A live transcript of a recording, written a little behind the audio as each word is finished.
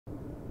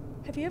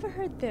Have you ever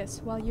heard this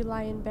while you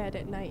lie in bed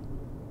at night?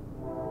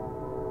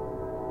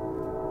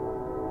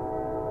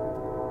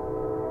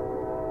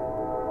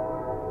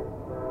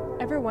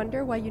 Ever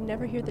wonder why you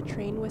never hear the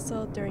train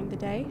whistle during the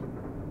day?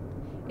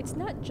 It's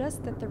not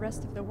just that the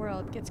rest of the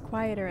world gets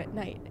quieter at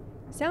night.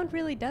 Sound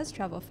really does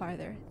travel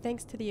farther,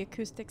 thanks to the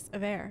acoustics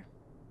of air.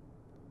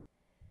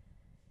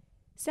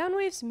 Sound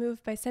waves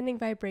move by sending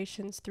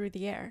vibrations through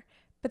the air,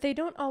 but they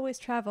don't always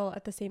travel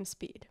at the same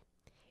speed.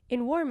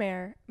 In warm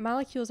air,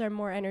 molecules are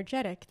more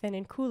energetic than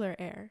in cooler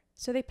air,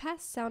 so they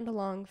pass sound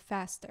along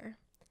faster.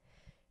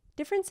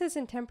 Differences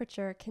in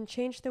temperature can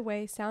change the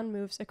way sound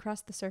moves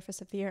across the surface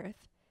of the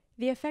Earth.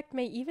 The effect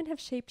may even have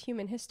shaped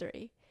human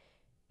history.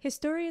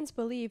 Historians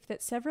believe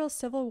that several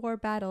Civil War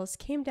battles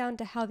came down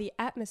to how the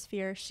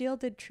atmosphere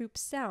shielded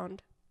troops'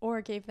 sound, or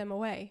gave them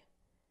away.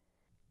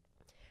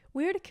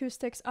 Weird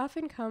acoustics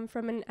often come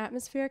from an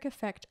atmospheric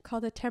effect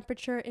called a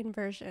temperature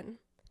inversion.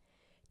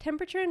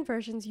 Temperature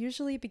inversions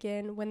usually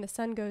begin when the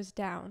sun goes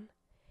down.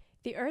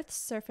 The Earth's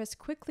surface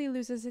quickly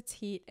loses its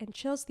heat and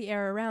chills the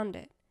air around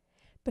it,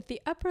 but the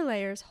upper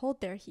layers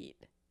hold their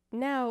heat.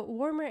 Now,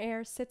 warmer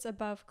air sits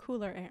above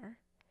cooler air.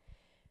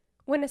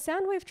 When a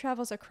sound wave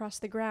travels across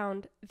the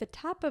ground, the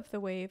top of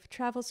the wave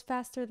travels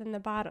faster than the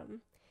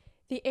bottom.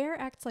 The air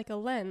acts like a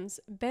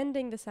lens,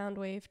 bending the sound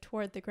wave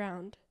toward the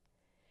ground.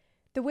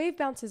 The wave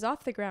bounces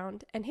off the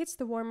ground and hits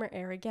the warmer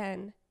air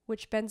again,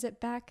 which bends it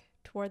back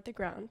toward the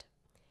ground.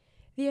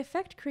 The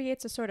effect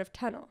creates a sort of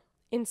tunnel.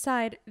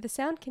 Inside, the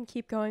sound can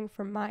keep going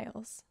for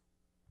miles.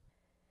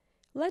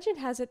 Legend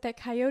has it that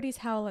coyotes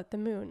howl at the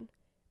moon,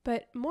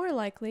 but more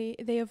likely,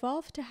 they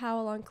evolved to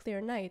howl on clear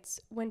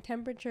nights when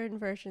temperature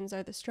inversions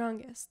are the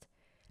strongest.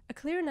 A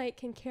clear night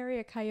can carry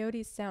a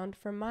coyote's sound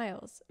for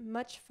miles,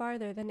 much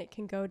farther than it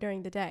can go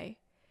during the day.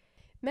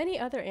 Many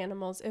other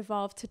animals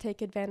evolved to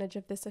take advantage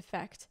of this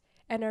effect,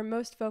 and are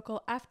most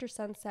vocal after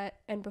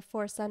sunset and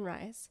before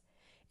sunrise.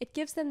 It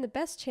gives them the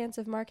best chance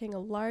of marking a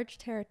large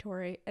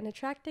territory and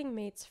attracting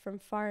mates from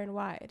far and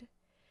wide.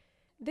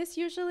 This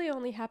usually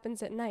only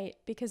happens at night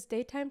because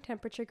daytime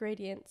temperature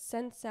gradients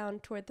send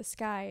sound toward the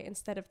sky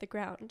instead of the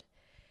ground.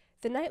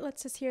 The night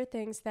lets us hear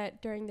things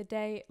that, during the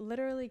day,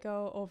 literally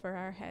go over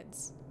our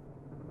heads.